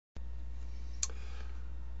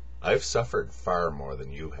I've suffered far more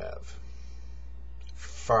than you have.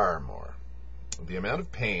 Far more. The amount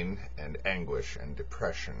of pain and anguish and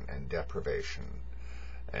depression and deprivation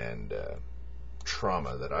and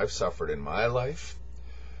trauma that I've suffered in my life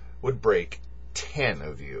would break 10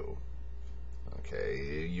 of you.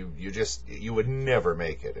 Okay, you would never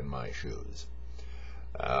make it in my shoes.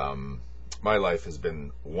 My life has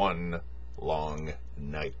been one long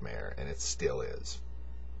nightmare, and it still is.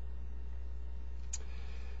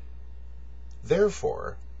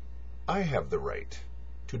 Therefore, I have the right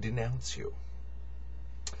to denounce you,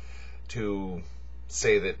 to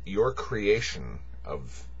say that your creation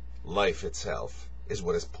of life itself is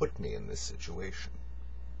what has put me in this situation.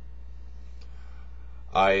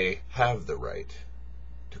 I have the right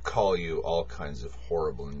to call you all kinds of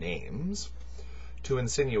horrible names, to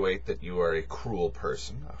insinuate that you are a cruel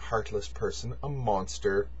person, a heartless person, a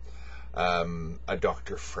monster, a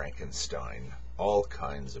Dr. Frankenstein, all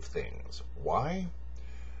kinds of things. Why?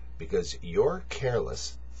 Because your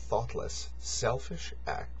careless, thoughtless, selfish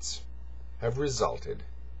acts have resulted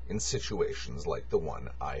in situations like the one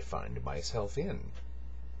I find myself in.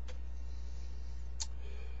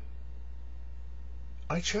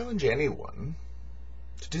 I challenge anyone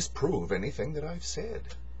to disprove anything that I've said.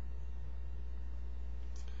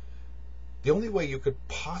 The only way you could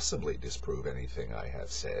possibly disprove anything I have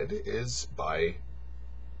said is by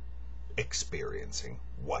experiencing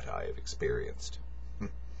what I have experienced.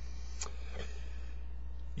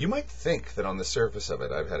 You might think that on the surface of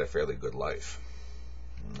it I've had a fairly good life.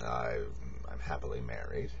 I'm happily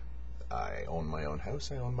married. I own my own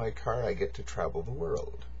house. I own my car. I get to travel the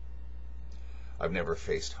world. I've never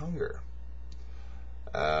faced hunger.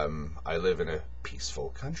 I live in a peaceful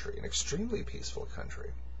country, an extremely peaceful country.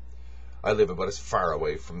 I live about as far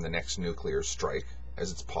away from the next nuclear strike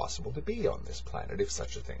as it's possible to be on this planet, if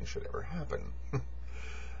such a thing should ever happen.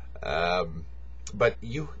 But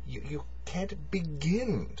you can't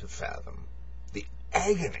begin to fathom the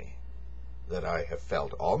agony that I have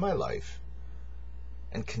felt all my life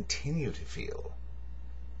and continue to feel.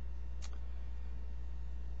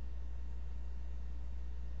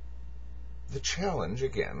 The challenge,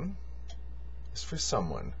 again, is for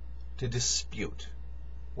someone to dispute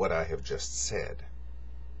what I have just said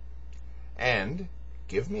and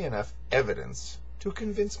give me enough evidence to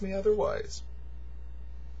convince me otherwise.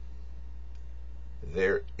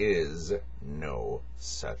 There is no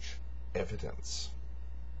such evidence.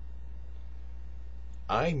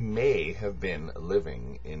 I may have been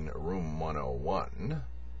living in room 101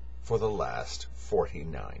 for the last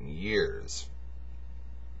 49 years.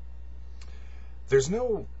 There's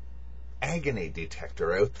no agony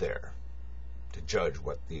detector out there to judge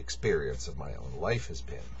what the experience of my own life has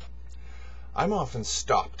been. I'm often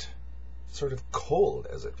stopped, sort of cold,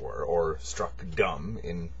 as it were, or struck dumb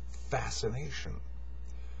in fascination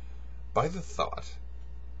by the thought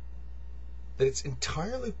that it's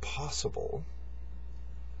entirely possible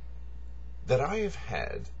that I have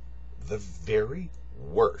had the very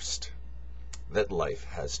worst that life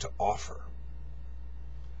has to offer.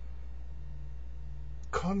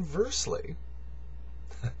 Conversely,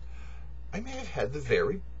 I may have had the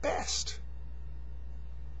very best.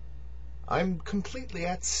 I'm completely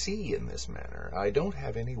at sea in this manner. I don't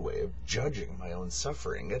have any way of judging my own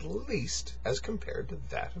suffering, at least as compared to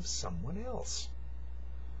that of someone else.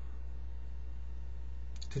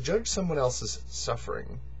 To judge someone else's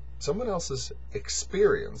suffering, someone else's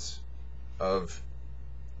experience of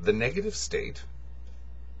the negative state,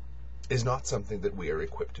 is not something that we are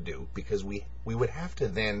equipped to do, because we would have to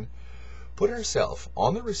then put ourselves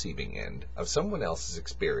on the receiving end of someone else's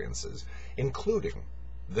experiences, including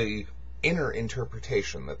the inner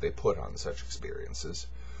interpretation that they put on such experiences,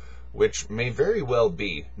 which may very well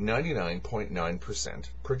be 99.9%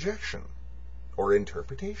 projection or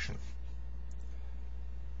interpretation.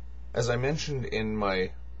 As I mentioned in the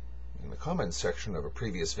comments section of a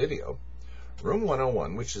previous video, Room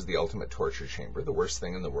 101, which is the ultimate torture chamber, the worst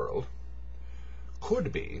thing in the world,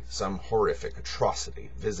 could be some horrific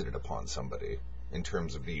atrocity visited upon somebody in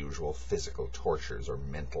terms of the usual physical tortures or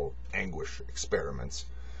mental anguish experiments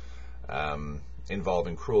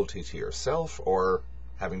involving cruelty to yourself or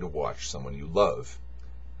having to watch someone you love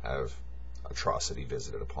have atrocity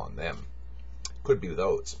visited upon them. Could be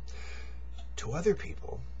those. To other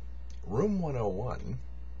people, Room 101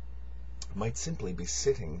 might simply be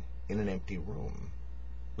sitting in an empty room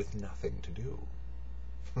with nothing to do.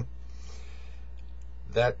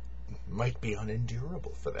 That might be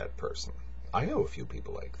unendurable for that person. I know a few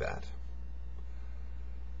people like that.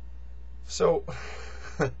 So,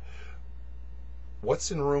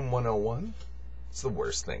 what's in Room 101? It's the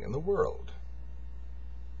worst thing in the world.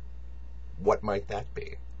 What might that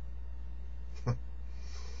be?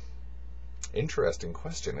 Interesting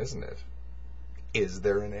question, isn't it? Is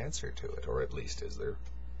there an answer to it? Or at least is there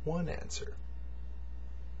one answer?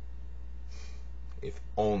 If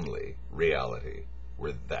only reality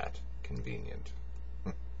were that convenient.